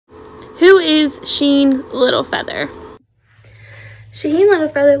Who is Sacheen Littlefeather? Sacheen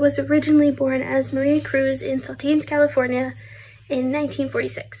Littlefeather was originally born as Marie Cruz in Saltines, California in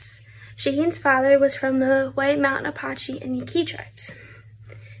 1946. Shaheen's father was from the White Mountain Apache and Yaqui tribes.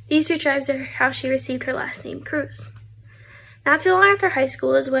 These two tribes are how she received her last name, Cruz. Not too long after high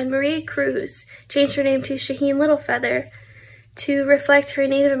school is when Marie Cruz changed her name to Sacheen Littlefeather to reflect her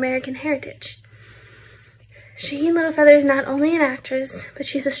Native American heritage. Sacheen Littlefeather is not only an actress, but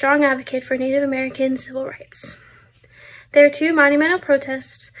she's a strong advocate for Native American civil rights. There are two monumental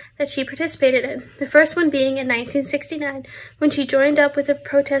protests that she participated in, the first one being in 1969 when she joined up with a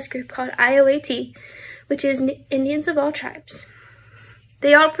protest group called IOAT, which is Indians of All Tribes.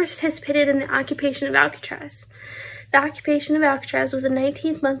 They all participated in the occupation of Alcatraz. The occupation of Alcatraz was a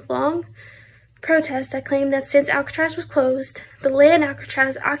 19-month-long protest that claimed that since Alcatraz was closed, the land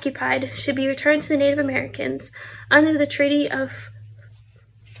Alcatraz occupied should be returned to the Native Americans under the Treaty of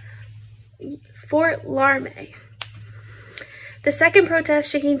Fort Laramie. The second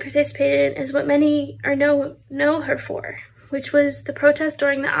protest Sacheen participated in is what many know her for, which was the protest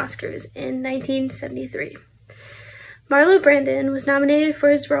during the Oscars in 1973. Marlon Brando was nominated for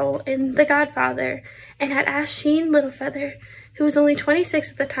his role in The Godfather and had asked Sacheen Littlefeather, who was only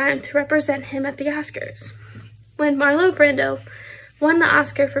 26 at the time, to represent him at the Oscars. When Marlon Brando won the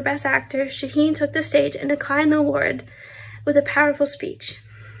Oscar for Best Actor, Sacheen took the stage and declined the award with a powerful speech.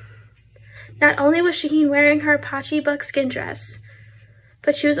 Not only was Sacheen wearing her Apache buckskin dress,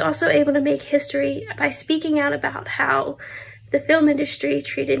 but she was also able to make history by speaking out about how the film industry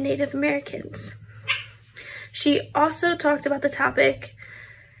treated Native Americans. She also talked about the topic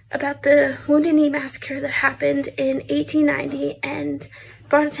about the Wounded Knee Massacre that happened in 1890 and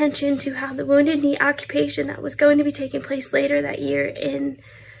brought attention to how the Wounded Knee occupation that was going to be taking place later that year in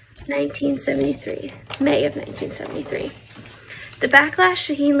 1973, May of 1973. The backlash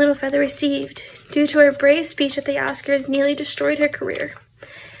Sacheen Littlefeather received due to her brave speech at the Oscars nearly destroyed her career.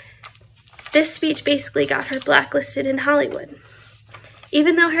 This speech basically got her blacklisted in Hollywood.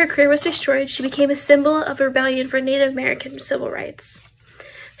 Even though her career was destroyed, she became a symbol of rebellion for Native American civil rights.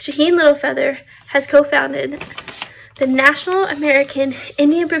 Sacheen Littlefeather has co-founded the National American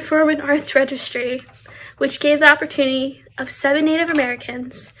Indian Performing Arts Registry, which gave the opportunity of 7 Native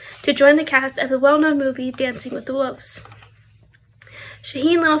Americans to join the cast of the well-known movie Dancing with the Wolves.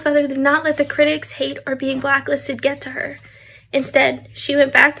 Sacheen Littlefeather did not let the critics' hate or being blacklisted get to her. Instead, she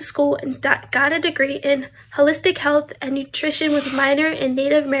went back to school and got a degree in holistic health and nutrition with a minor in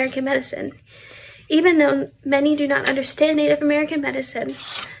Native American medicine. Even though many do not understand Native American medicine,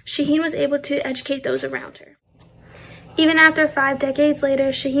 Sacheen was able to educate those around her. Even after 5 decades later,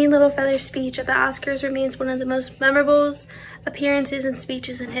 Sacheen Littlefeather's speech at the Oscars remains one of the most memorable appearances and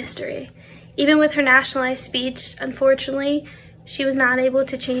speeches in history. Even with her nationalized speech, unfortunately, she was not able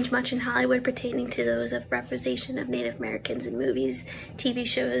to change much in Hollywood pertaining to those of representation of Native Americans in movies, TV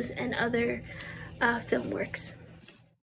shows, and other film works.